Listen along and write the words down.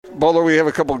Bowler, we have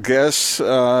a couple guests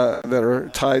that are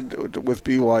tied with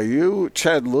BYU.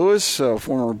 Chad Lewis,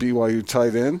 former BYU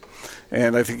tight end,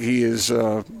 and I think he is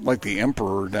like the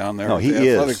emperor down there. No, at he the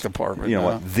is. athletic department. You know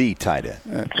what? The tight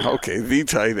end. Okay, the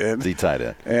tight end. The tight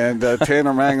end. And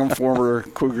Tanner Mangum, former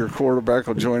Cougar quarterback,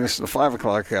 will join us in the 5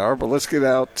 o'clock hour. But let's get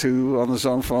out on the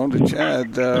zone phone to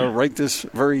Chad right this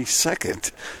very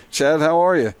second. Chad, how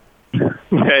are you?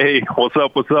 Hey, what's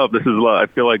up? This is I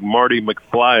feel like Marty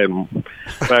McFly in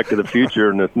Back to the Future,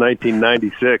 and it's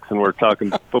 1996, and we're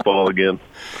talking football again.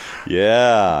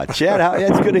 Yeah, Chad,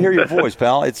 it's good to hear your voice,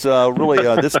 pal. It's really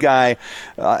this guy.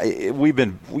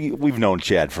 We've known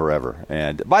Chad forever,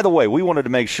 and by the way, we wanted to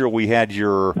make sure we had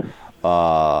your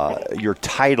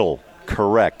title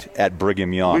correct at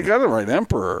Brigham Young. We got it right,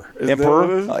 Emperor. Is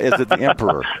it the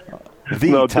Emperor?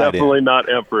 No, definitely not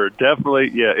Emperor.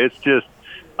 Definitely, yeah. It's just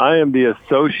I am the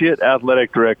Associate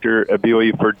Athletic Director at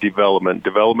BYU for Development.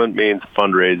 Development means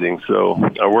fundraising. So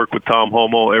I work with Tom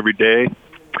Homo every day,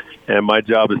 and my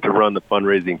job is to run the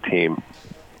fundraising team.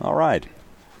 All right.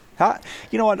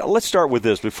 You know what? Let's start with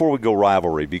this before we go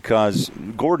rivalry, because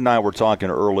Gordon and I were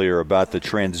talking earlier about the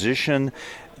transition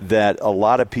that a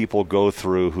lot of people go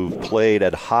through who've played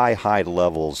at high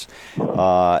levels.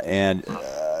 And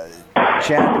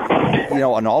Chad,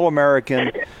 an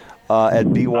All-American at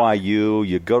BYU,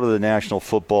 you go to the National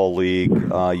Football League,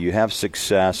 you have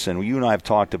success, and you and I have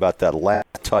talked about that last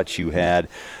touch you had,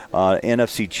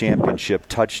 NFC Championship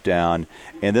touchdown,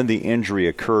 and then the injury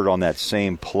occurred on that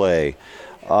same play.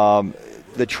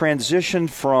 The transition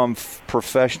from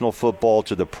professional football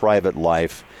to the private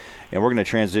life, and we're going to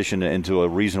transition into a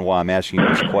reason why I'm asking you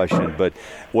this question, but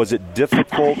was it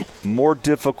more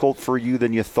difficult for you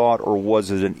than you thought, or was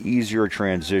it an easier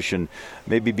transition,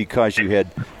 maybe because you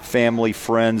had family,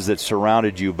 friends that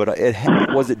surrounded you, but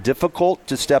was it difficult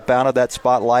to step out of that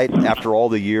spotlight after all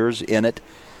the years in it?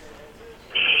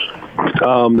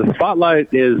 The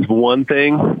spotlight is one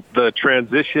thing. The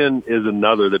transition is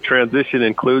another. The transition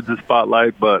includes the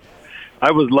spotlight, but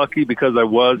I was lucky because I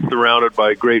was surrounded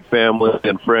by great family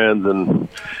and friends, and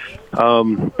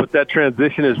but that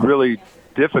transition is really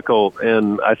difficult,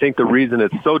 and I think the reason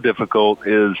it's so difficult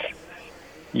is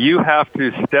you have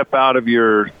to step out of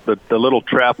the little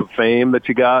trap of fame that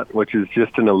you got, which is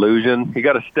just an illusion. You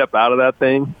got to step out of that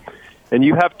thing, and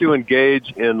you have to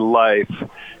engage in life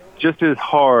just as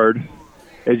hard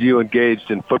as you engaged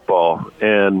in football.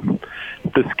 And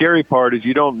the scary part is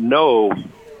you don't know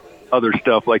other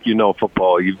stuff like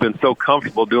football. You've been so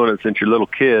comfortable doing it since you're a little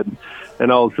kid,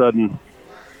 and all of a sudden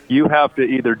you have to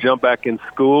either jump back in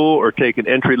school or take an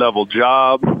entry-level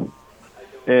job,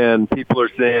 and people are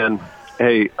saying,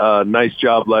 hey, nice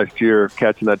job last year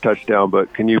catching that touchdown,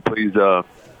 but can you please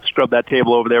scrub that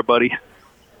table over there, buddy?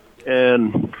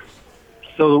 And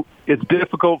so it's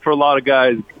difficult for a lot of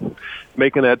guys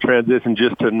making that transition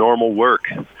just to normal work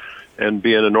and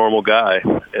being a normal guy.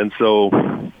 And so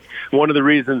one of the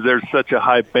reasons there's such a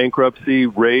high bankruptcy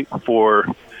rate for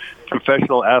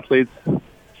professional athletes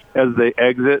as they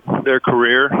exit their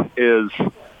career is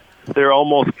they're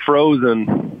almost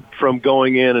frozen from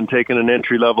going in and taking an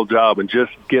entry-level job and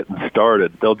just getting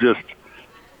started. They'll just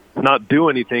not do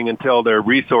anything until their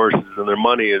resources and their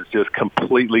money is just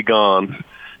completely gone,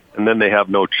 and then they have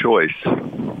no choice.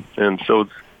 And so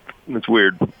it's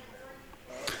weird.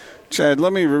 Chad,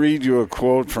 let me read you a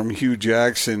quote from Hugh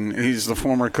Jackson. He's the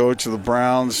former coach of the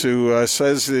Browns, who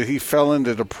says that he fell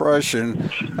into depression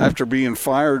after being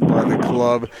fired by the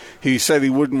club. He said he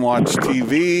wouldn't watch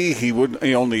TV.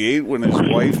 He only ate when his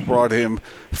wife brought him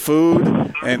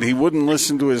food, and he wouldn't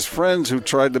listen to his friends who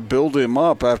tried to build him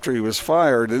up after he was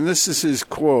fired. And this is his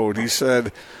quote. He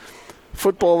said,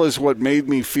 "Football is what made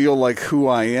me feel like who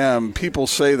I am. People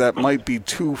say that might be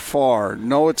too far.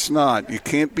 No, it's not. You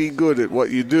can't be good at what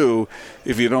you do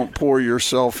if you don't pour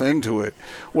yourself into it."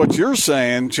 What you're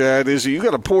saying, Chad, is you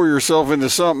got to pour yourself into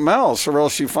something else, or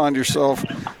else you find yourself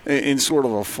in sort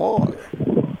of a fog.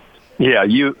 Yeah,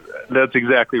 that's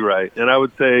exactly right. And I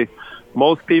would say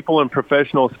most people in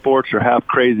professional sports are half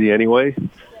crazy anyway.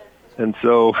 And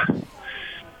so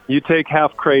you take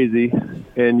half crazy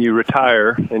and you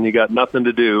retire and you got nothing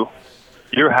to do,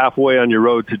 you're halfway on your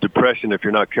road to depression if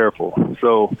you're not careful.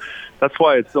 So that's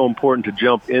why it's so important to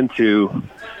jump into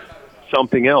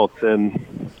something else.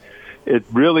 And it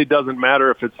really doesn't matter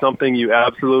if it's something you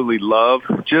absolutely love,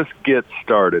 just get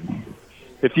started.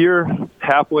 If you're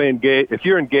halfway engaged, if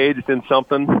you're engaged in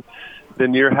something,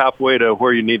 then you're halfway to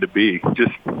where you need to be.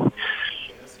 Just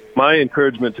my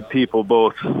encouragement to people,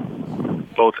 both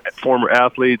former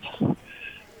athletes,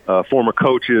 former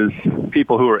coaches,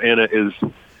 people who are in it, is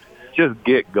just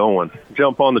get going.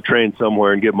 Jump on the train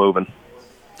somewhere and get moving.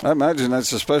 I imagine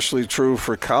that's especially true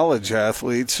for college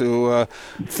athletes who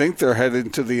think they're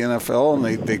headed to the NFL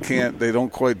and they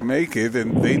don't quite make it,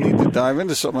 and they need to dive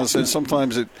into something else. And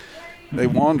sometimes they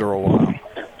wander a while.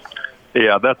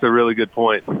 Yeah, that's a really good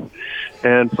point.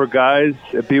 And for guys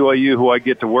at BYU who I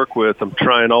get to work with, I'm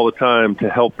trying all the time to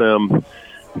help them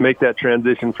make that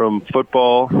transition from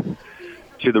football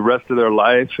to the rest of their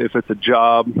life, if it's a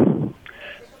job.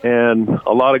 And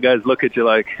a lot of guys look at you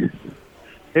like,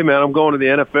 hey, man, I'm going to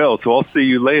the NFL, so I'll see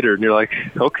you later. And you're like,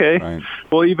 okay. Right.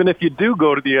 Well, even if you do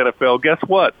go to the NFL, guess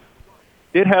what?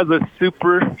 It has a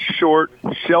super short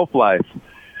shelf life.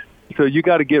 So you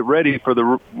got to get ready for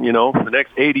the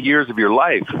next 80 years of your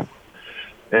life.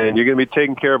 And you're going to be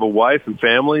taking care of a wife and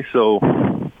family.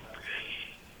 So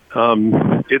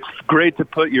it's great to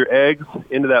put your eggs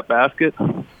into that basket,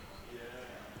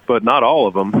 but not all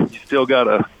of them. You still got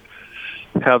to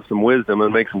have some wisdom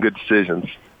and make some good decisions.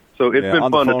 So it's been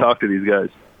fun to talk to these guys.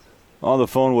 On the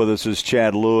phone with us is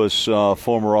Chad Lewis,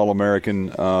 former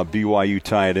All-American BYU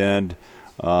tight end.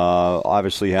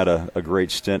 Obviously had a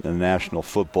great stint in the National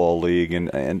Football League,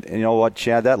 and you know what,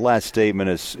 Chad, that last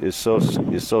statement is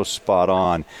so spot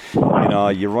on.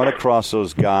 You run across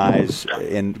those guys,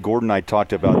 and Gordon and I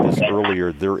talked about this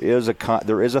earlier. There is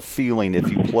a feeling if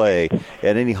you play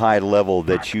at any high level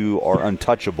that you are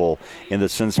untouchable in the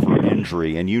sense for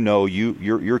injury, and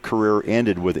your career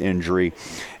ended with injury.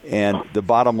 And the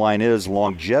bottom line is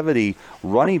longevity.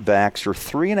 Running backs are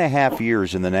 3.5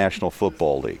 years in the National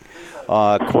Football League.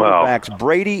 Quarterbacks,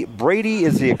 wow. Brady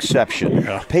is the exception.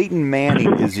 Yeah. Peyton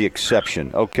Manning is the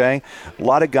exception, okay? A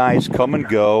lot of guys come and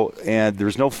go, and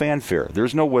there's no fanfare.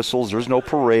 There's no whistles. There's no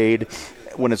parade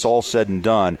when it's all said and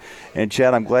done. And,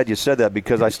 Chad, I'm glad you said that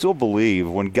because I still believe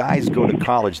when guys go to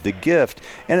college, the gift,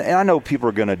 and I know people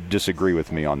are going to disagree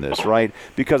with me on this, right?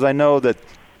 Because I know that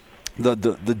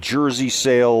the jersey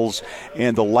sales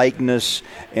and the likeness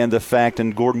and the fact,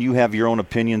 and Gordon, you have your own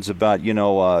opinions about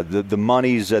the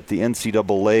monies that the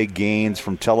NCAA gains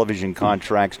from television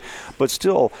contracts, but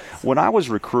still, when I was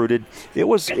recruited, it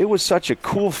was such a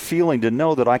cool feeling to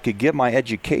know that I could get my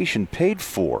education paid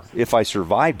for if I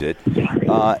survived it,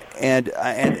 and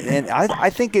I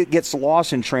think it gets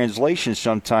lost in translation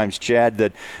sometimes, Chad,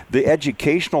 that the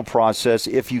educational process,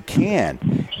 if you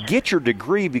can get your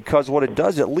degree, because what it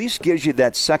does, at least gives you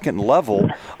that second level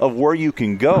of where you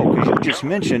can go. Because you just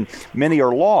mentioned many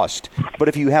are lost. But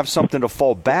if you have something to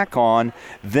fall back on,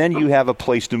 then you have a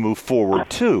place to move forward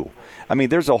to. I mean,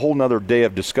 there's a whole nother day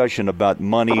of discussion about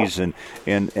monies and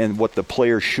what the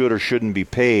players should or shouldn't be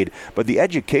paid. But the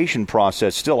education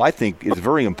process still, I think, is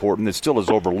very important. It still is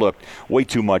overlooked way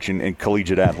too much in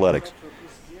collegiate athletics.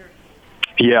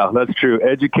 Yeah, that's true.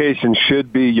 Education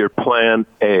should be your plan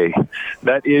A.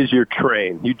 That is your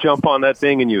train. You jump on that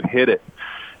thing and you hit it.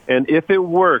 And if it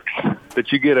works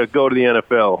that you get to go to the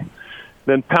NFL,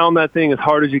 then pound that thing as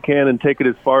hard as you can and take it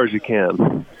as far as you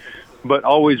can. But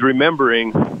always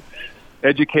remembering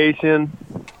education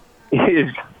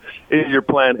is your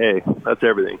plan A. That's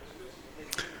everything.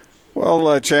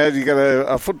 Well, Chad, you got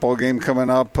a football game coming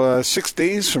up 6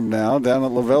 days from now down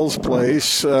at Lavelle's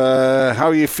place. How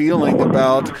are you feeling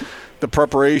about the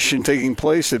preparation taking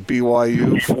place at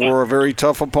BYU for a very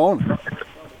tough opponent?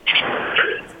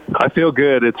 I feel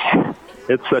good.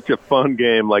 It's such a fun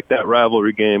game. Like that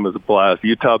rivalry game is a blast.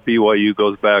 Utah-BYU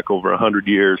goes back over 100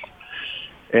 years.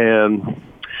 And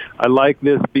I like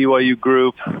this BYU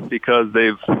group because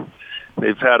they've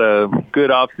had a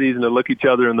good off season to look each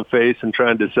other in the face and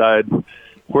try and decide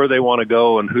where they want to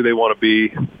go and who they want to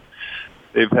be.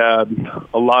 They've had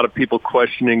a lot of people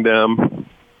questioning them,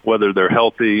 whether they're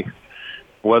healthy,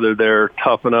 whether they're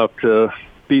tough enough to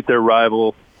beat their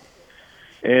rival.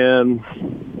 And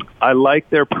I like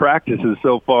their practices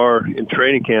so far in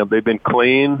training camp. They've been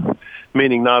clean,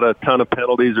 meaning not a ton of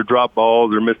penalties or drop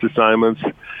balls or missed assignments.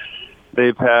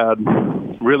 They've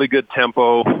had really good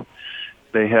tempo.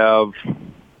 They have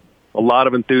a lot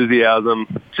of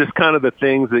enthusiasm, just kind of the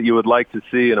things that you would like to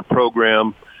see in a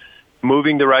program,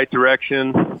 moving the right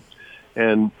direction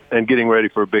and getting ready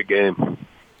for a big game.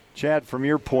 Chad, from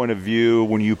your point of view,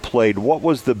 when you played, what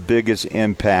was the biggest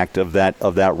impact of that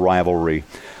rivalry?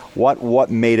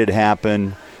 What made it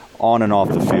happen on and off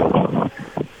the field?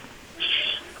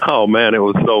 Oh, man, it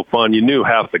was so fun. You knew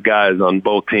half the guys on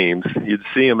both teams. You'd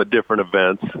see them at different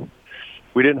events.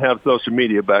 We didn't have social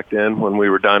media back then when we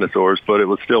were dinosaurs, but it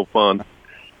was still fun.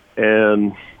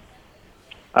 And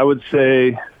I would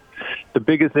say the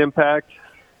biggest impact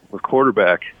was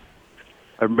quarterback.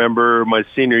 I remember my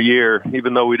senior year,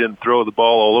 even though we didn't throw the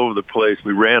ball all over the place,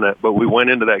 we ran it, but we went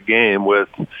into that game with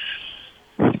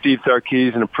Steve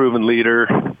Sarkisian, a proven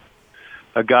leader,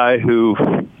 a guy who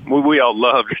we all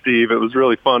loved Steve. It was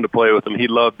really fun to play with him. He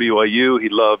loved BYU. He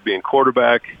loved being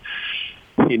quarterback.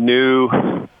 He knew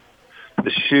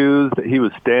the shoes that he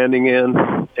was standing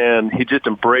in, and he just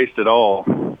embraced it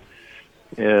all.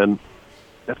 And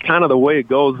that's kind of the way it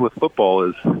goes with football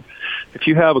is if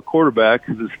you have a quarterback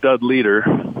who's a stud leader,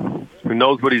 who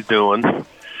knows what he's doing,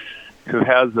 who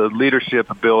has the leadership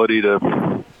ability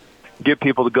to get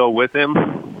people to go with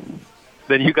him,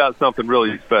 then you got something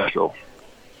really special.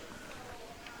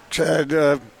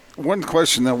 Chad, one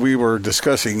question that we were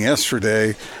discussing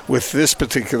yesterday with this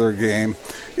particular game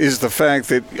is the fact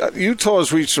that Utah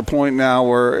has reached a point now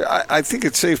where I think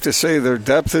it's safe to say their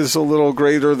depth is a little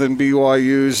greater than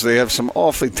BYU's. They have some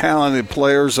awfully talented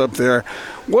players up there.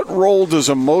 What role does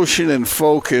emotion and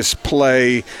focus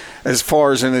play as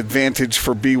far as an advantage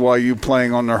for BYU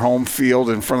playing on their home field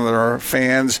in front of their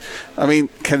fans? I mean,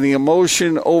 can the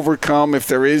emotion overcome if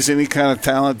there is any kind of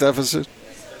talent deficit?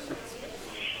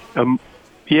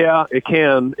 Yeah, it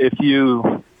can. If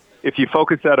you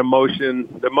focus that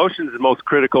emotion, the emotion is the most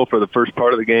critical for the first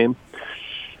part of the game.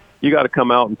 You got to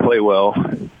come out and play well.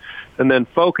 And then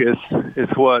focus is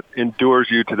what endures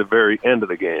you to the very end of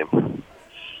the game.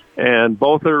 And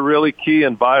both are really key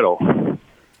and vital.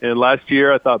 And last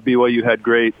year I thought BYU had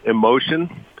great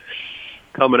emotion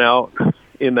coming out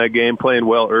in that game, playing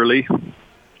well early.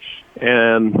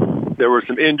 And there were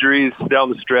some injuries down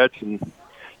the stretch, and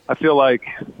I feel like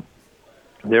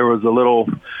there was a little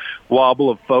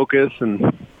wobble of focus,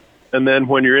 and then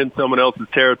when you're in someone else's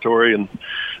territory and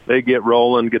they get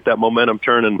rolling, get that momentum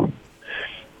turning,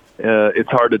 it's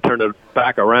hard to turn it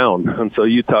back around. And so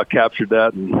Utah captured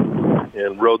that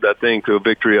and rode that thing to a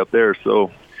victory up there.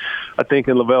 So I think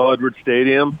in LaVell Edwards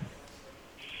Stadium,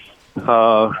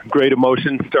 great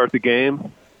emotion to start the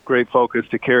game, great focus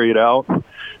to carry it out.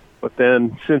 But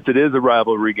then since it is a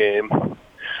rivalry game,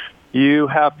 you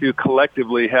have to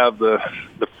collectively have the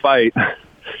fight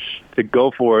to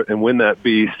go for it and win that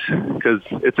beast, because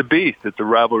it's a beast. It's a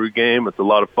rivalry game. It's a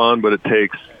lot of fun, but it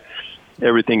takes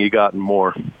everything you got and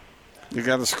more. You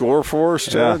got a score for us,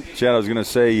 Chad? Yeah, Chad, I was going to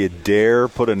say, you dare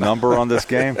put a number on this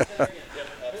game?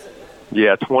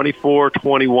 Yeah,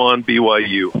 24-21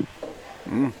 BYU.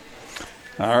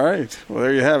 All right. Well,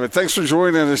 there you have it. Thanks for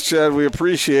joining us, Chad. We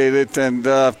appreciate it. And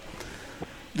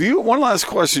one last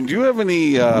question. Do you have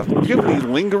any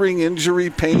lingering injury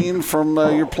pain from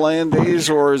your playing days,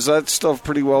 or is that stuff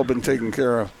pretty well been taken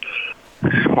care of?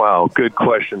 Wow, good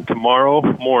question. Tomorrow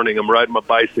morning, I'm riding my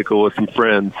bicycle with some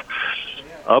friends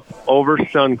up over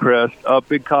Suncrest, up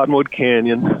Big Cottonwood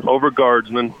Canyon, over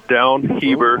Guardsman, down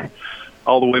Heber,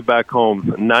 all the way back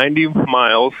home. 90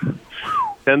 miles,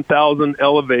 10,000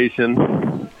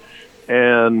 elevation,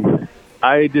 and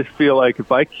I just feel like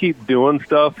if I keep doing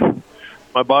stuff,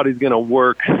 my body's going to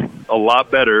work a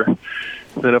lot better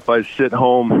than if I sit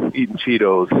home eating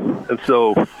Cheetos. And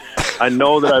so I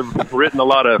know that I've written a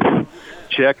lot of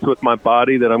checks with my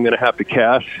body that I'm going to have to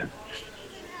cash.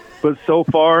 But so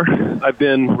far, I've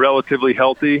been relatively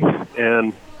healthy,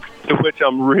 and to which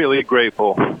I'm really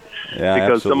grateful. Yeah,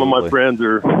 because absolutely. Some of my friends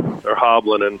are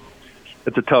hobbling, and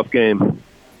it's a tough game.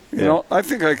 You know, I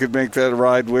think I could make that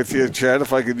ride with you, Chad,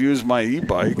 if I could use my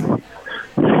e-bike.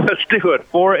 Let's do it.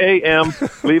 4 a.m.,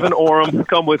 leaving Orem.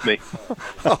 Come with me.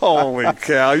 Holy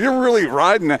cow. You're really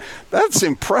riding that. That's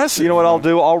impressive. You know what I'll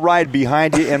do? I'll ride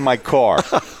behind you in my car.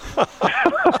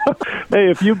 Hey,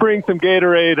 if you bring some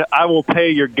Gatorade, I will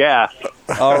pay your gas.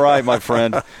 All right, my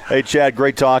friend. Hey, Chad,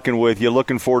 great talking with you.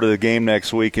 Looking forward to the game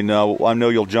next week, and I know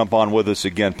you'll jump on with us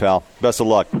again, pal. Best of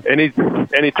luck.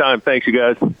 Anytime. Thanks, you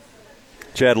guys.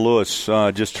 Chad Lewis,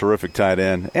 just terrific tight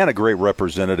end and a great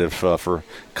representative for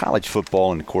college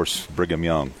football and, of course, Brigham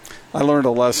Young. I learned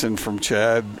a lesson from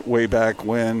Chad way back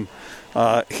when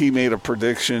he made a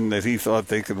prediction that he thought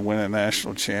they could win a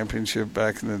national championship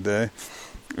back in the day.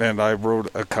 And I wrote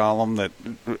a column that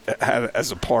had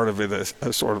as a part of it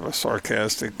a sort of a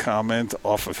sarcastic comment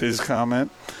off of his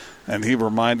comment. And he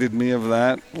reminded me of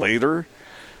that later.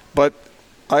 But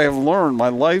I have learned, my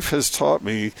life has taught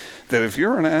me that if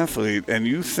you're an athlete and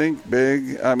you think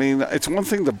big, I mean, it's one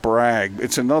thing to brag.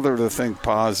 It's another to think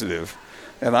positive.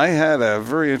 And I had a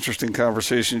very interesting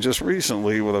conversation just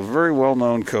recently with a very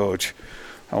well-known coach.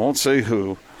 I won't say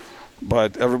who,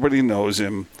 but everybody knows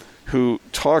him, who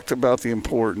talked about the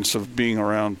importance of being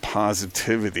around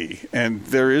positivity. And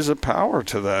there is a power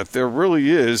to that. There really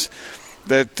is.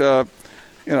 That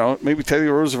maybe Teddy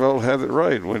Roosevelt had it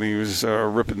right when he was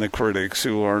ripping the critics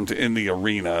who aren't in the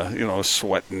arena,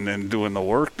 sweating and doing the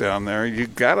work down there. You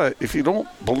gotta, if you don't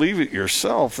believe it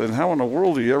yourself, then how in the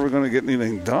world are you ever going to get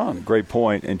anything done? Great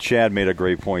point, and Chad made a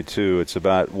great point too. It's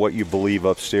about what you believe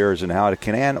upstairs and how it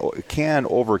can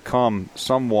overcome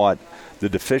somewhat the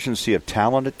deficiency of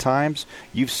talent at times.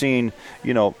 You've seen,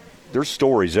 there's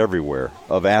stories everywhere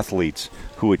of athletes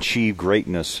who achieve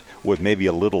greatness with maybe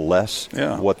a little less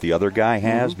what the other guy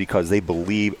has because they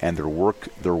believe and their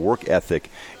work ethic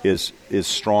is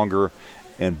stronger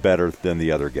and better than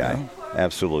the other guy. Yeah.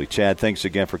 Absolutely. Chad, thanks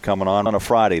again for coming on a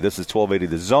Friday. This is 1280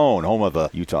 The Zone, home of the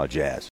Utah Jazz.